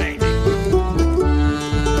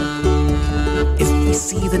 We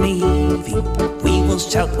see the Navy, we will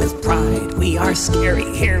shout with pride. We are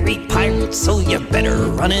scary, hairy pirates, so you better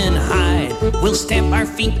run and hide. We'll stamp our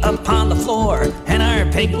feet upon the floor, and our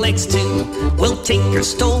peg legs too. We'll take your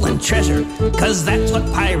stolen treasure, 'cause that's what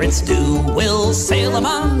pirates do. We'll sail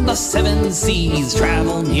upon the 7 seas,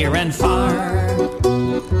 travel near and far.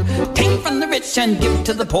 Take from the rich and give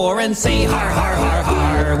to the poor and say har, har, har,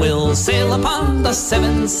 har. We'll sail upon the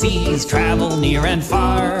 7 seas, travel near and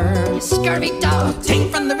far. Scurvy dog. Take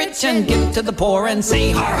from the rich and give to the poor and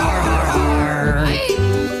say har, har, har, har.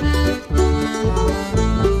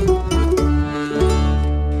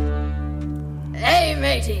 Hey,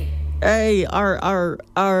 matey. Hey,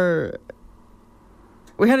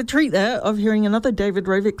 we had a treat there of hearing another David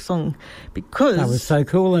Rovix song, because that was so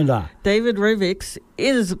cool, Linda. David Rovix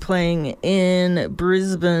is playing in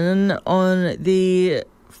Brisbane on the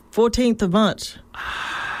 14th of March,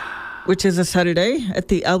 which is a Saturday, at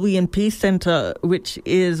the Albion Peace Centre, which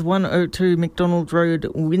is 102 McDonald Road,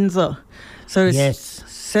 Windsor. So it's yes.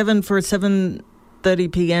 7 for a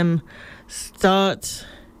 7:30 p.m. start,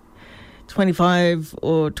 $25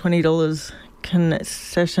 or $20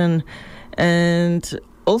 concession. And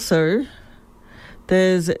also,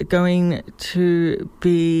 there's going to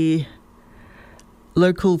be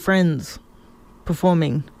local friends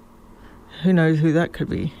performing. Who knows who that could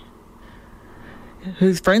be?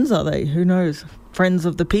 Whose friends are they? Who knows? Friends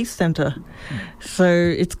of the Peace Centre. So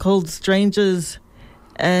it's called Strangers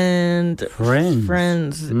and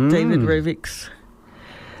Friends. David Rovix.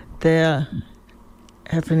 They're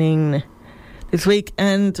happening this week.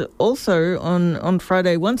 And also on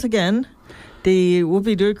Friday, once again, the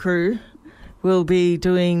Whoopie Doo crew will be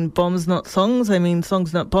doing Bombs Not Songs,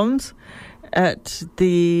 Songs Not Bombs, at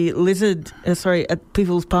the at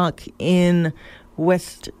People's Park in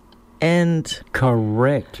West End.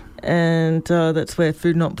 Correct. And that's where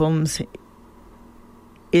Food Not Bombs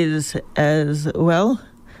is as well.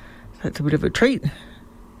 So it's a bit of a treat.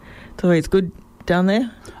 It's always good down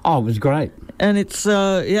there. Oh, it was great. And it's,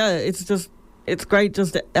 it's just it's great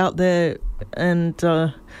just out there and,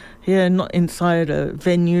 not inside a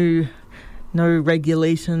venue, no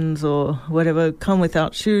regulations or whatever. Come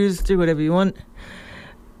without shoes, do whatever you want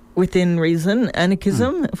within reason.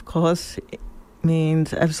 Anarchism, of course,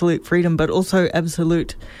 means absolute freedom, but also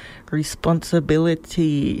absolute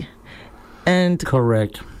responsibility. And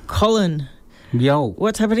correct. Colin. Yo.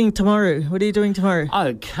 What's happening tomorrow? What are you doing tomorrow?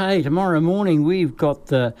 Okay, tomorrow morning we've got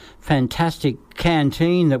the fantastic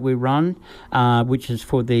canteen that we run, which is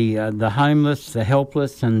for the homeless, the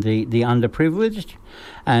helpless and the underprivileged.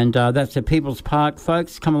 And that's at People's Park,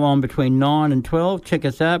 folks. Come along between 9 and 12. Check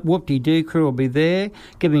us out. Whoop-de-doo crew will be there,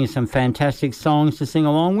 giving you some fantastic songs to sing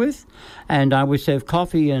along with. And we serve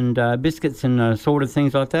coffee and biscuits and sort of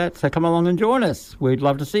things like that. So come along and join us. We'd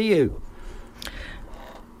love to see you.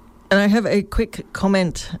 And I have a quick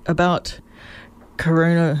comment about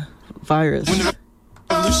coronavirus. When the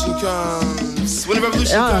revolution comes,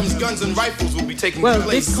 guns and rifles will be taking the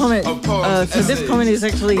place this comment, of poems and this comment is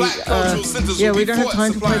actually, we don't have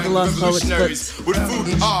time to play the last poets, but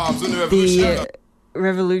the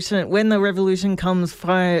revolution, when the revolution comes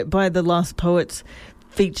by the last poets,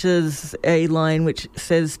 features a line which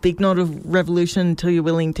says, "Speak not of revolution until you're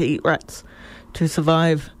willing to eat rats to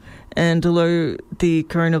survive." And although the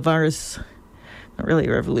coronavirus, not really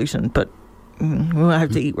a revolution, but we'll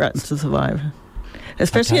have to eat rats to survive.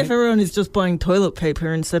 Especially if everyone is just buying toilet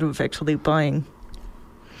paper instead of actually buying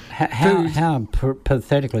food. How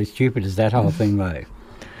pathetically stupid is that whole thing, though?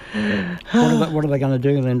 What are they going to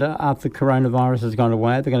do, Linda, after coronavirus has gone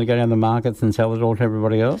away? They're going to go down the markets and sell it all to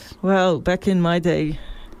everybody else? Well, back in my day...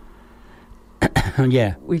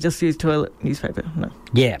 yeah. We just used toilet newspaper. No.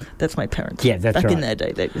 Yeah. That's my parents. Yeah, that's right. Back in their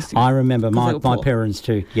day, they just used I remember my parents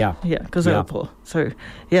too. Yeah. Yeah, because they were poor. So,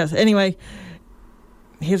 yes. Anyway,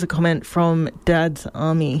 here's a comment from Dad's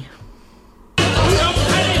Army. Don't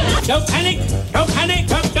panic! Don't panic! Don't panic!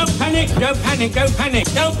 Don't panic! Don't panic! Don't panic!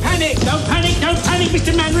 Don't panic! Don't panic,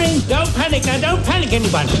 Mr. Mandarin! Don't panic! Now, don't panic,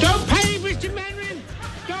 anyone! Don't panic, Mr. Mandarin!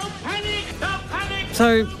 Don't panic! Don't panic!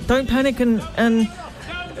 So, don't panic and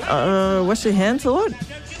wash your hands a lot?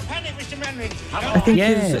 I think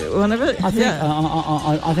is one of it. I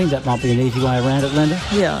think that might be an easy way around it, Linda.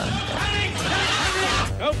 Yeah.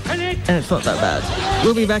 And it's not that bad.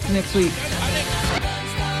 We'll be back next week.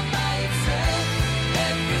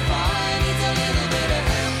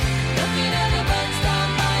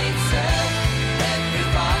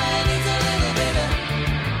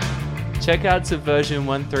 Check out Subversion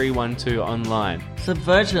 1312 online.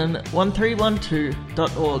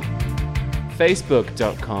 Subversion1312.org.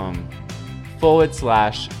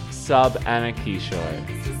 Facebook.com/Sub-Anarchy Show.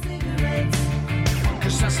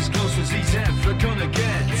 Cause that's as close as he's ever gonna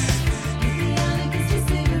get.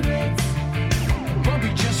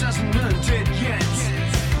 Bobby just hasn't learned it yet.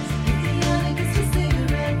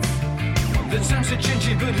 The times are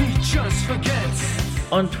changing, but he just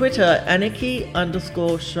forgets. On Twitter,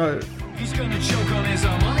 anarchy_show. He's gonna choke on his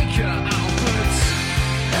harmonica outputs.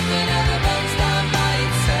 Nothing ever burns down by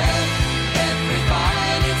itself. Every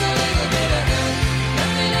fire needs a little bit of help.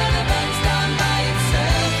 Nothing ever burns down by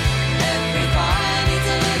itself. Every fire needs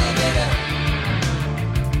a little bit of...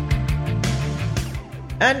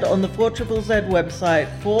 And on the 4ZZZ website,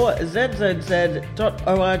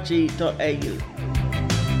 4zzz.org.au.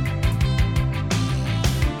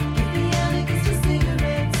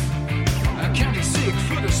 County sick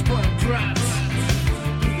for the spoiled brats.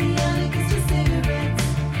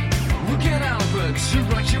 We'll get Albert to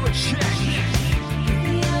write you a check.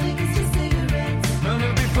 And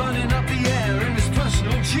he'll be burning up the air in his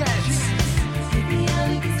personal jet.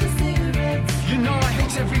 You know I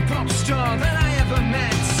hate every pop star that I ever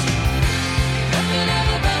met. Nothing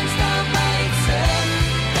ever burns down by itself.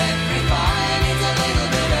 Every fire needs a little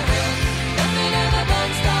bit of help. Nothing ever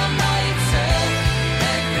burns down by itself.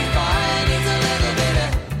 Every fire needs a little bit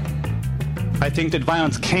of... I think that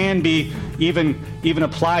violence can be even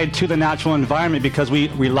applied to the natural environment because we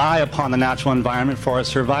rely upon the natural environment for our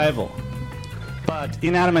survival. But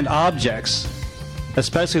inanimate objects,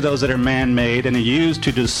 especially those that are man-made and are used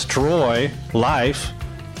to destroy life,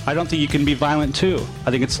 I don't think you can be violent too.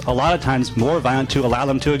 I think it's a lot of times more violent to allow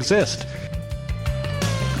them to exist.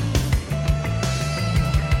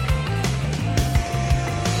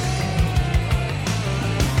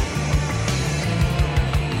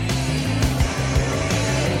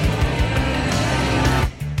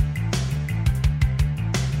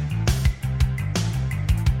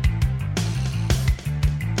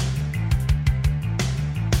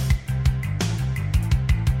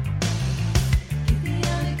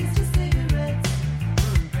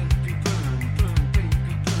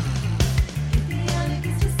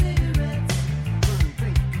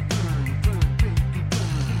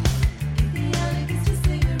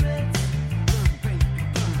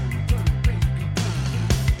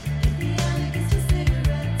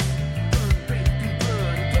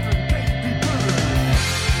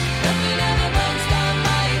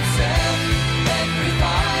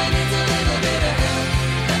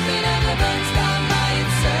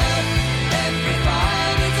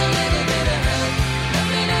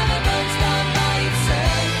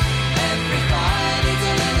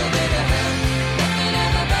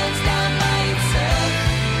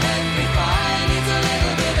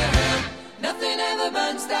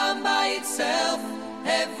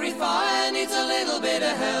 needs a little bit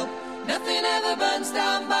of help. Nothing ever burns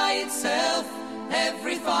down by itself.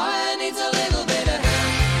 Every fire needs a little bit of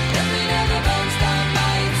help. Nothing ever burns down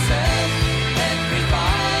by itself. Every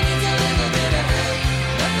fire needs a little bit of help.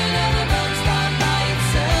 Nothing ever burns down by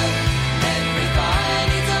itself. Every fire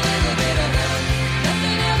needs a little bit of help.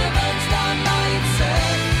 Nothing ever burns down by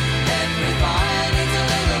itself. Every fire needs a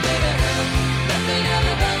little bit of help. Nothing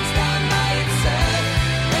ever burns down by itself.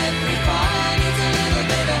 Every fire needs a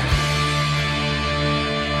little bit of help.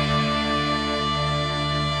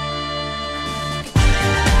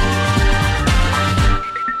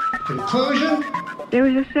 Conclusion? There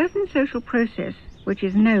is a certain social process which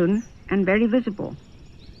is known and very visible,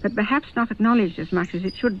 but perhaps not acknowledged as much as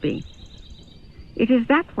it should be. It is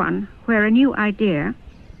that one where a new idea,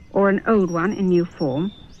 or an old one in new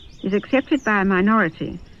form, is accepted by a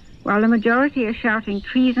minority, while the majority are shouting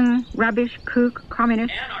treason, rubbish, kook,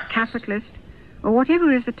 communist, capitalist, or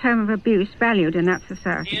whatever is the term of abuse valued in that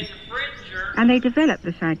society. And they develop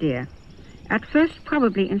this idea, at first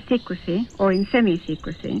probably in secrecy or in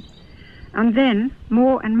semi-secrecy, and then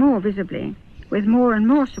more and more visibly, with more and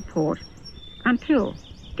more support, until,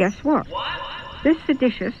 guess what? This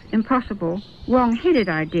seditious, impossible, wrong-headed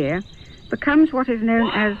idea becomes what is known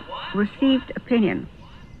as received opinion,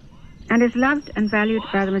 and is loved and valued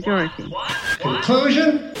by the majority.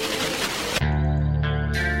 Conclusion?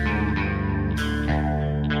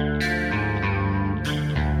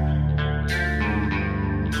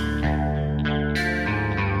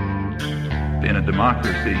 In a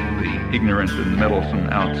democracy, the ignorant and meddlesome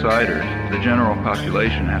outsiders, the general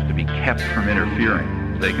population, have to be kept from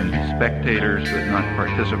interfering. They can be spectators, but not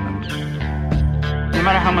participants. No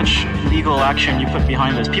matter how much legal action you put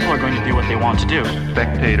behind this, people are going to do what they want to do.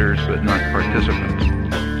 Spectators, but not participants.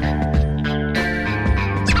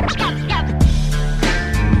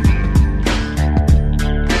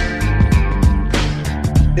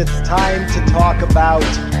 It's time to talk about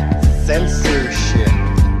censorship.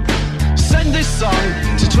 Send this song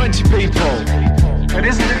to 20 people. But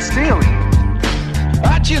isn't it stealing?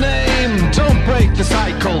 Add your name, don't break the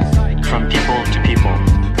cycle. From people to people.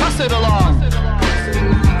 Pass it along.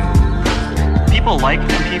 People like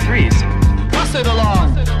MP3s. Pass it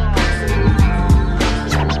along.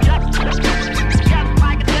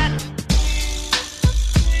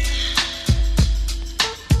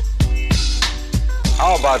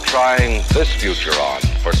 How about trying this future on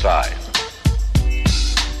for size?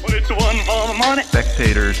 Well, it's one for the money.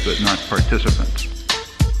 Spectators, but not participants.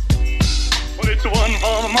 Well, it's one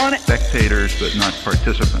for the money. Spectators, but not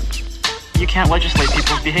participants. You can't legislate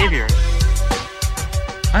people's behavior.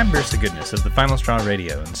 I'm Bursa Goodness of the Final Straw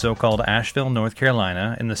Radio in so-called Asheville, North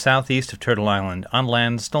Carolina, in the southeast of Turtle Island, on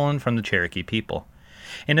land stolen from the Cherokee people.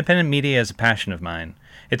 Independent media is a passion of mine.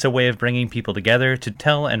 It's a way of bringing people together to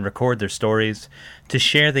tell and record their stories, to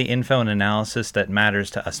share the info and analysis that matters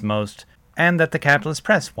to us most, and that the capitalist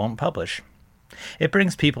press won't publish. It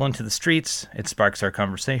brings people into the streets, it sparks our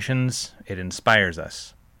conversations, it inspires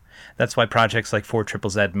us. That's why projects like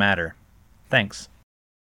 4ZZZ matter. Thanks.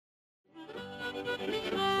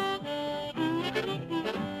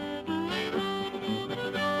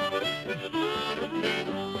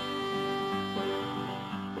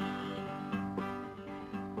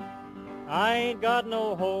 I ain't got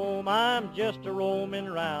no home, I'm just a roaming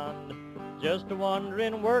round. Just a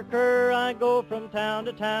wandering worker, I go from town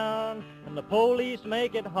to town. And the police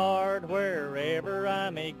make it hard wherever I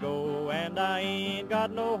may go. And I ain't got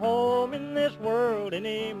no home in this world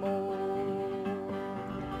anymore.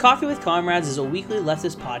 Coffee with Comrades is a weekly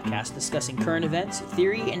leftist podcast discussing current events,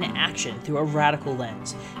 theory, and action through a radical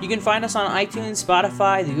lens. You can find us on iTunes,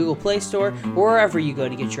 Spotify, the Google Play Store, or wherever you go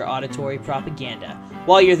to get your auditory propaganda.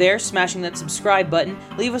 While you're there, smashing that subscribe button,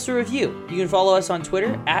 leave us a review. You can follow us on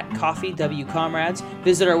Twitter at CoffeeWComrades,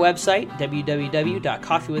 visit our website,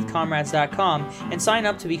 www.coffeewithcomrades.com, and sign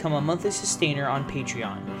up to become a monthly sustainer on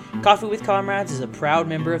Patreon. Coffee with Comrades is a proud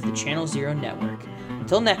member of the Channel Zero Network.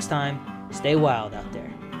 Until next time, stay wild out there.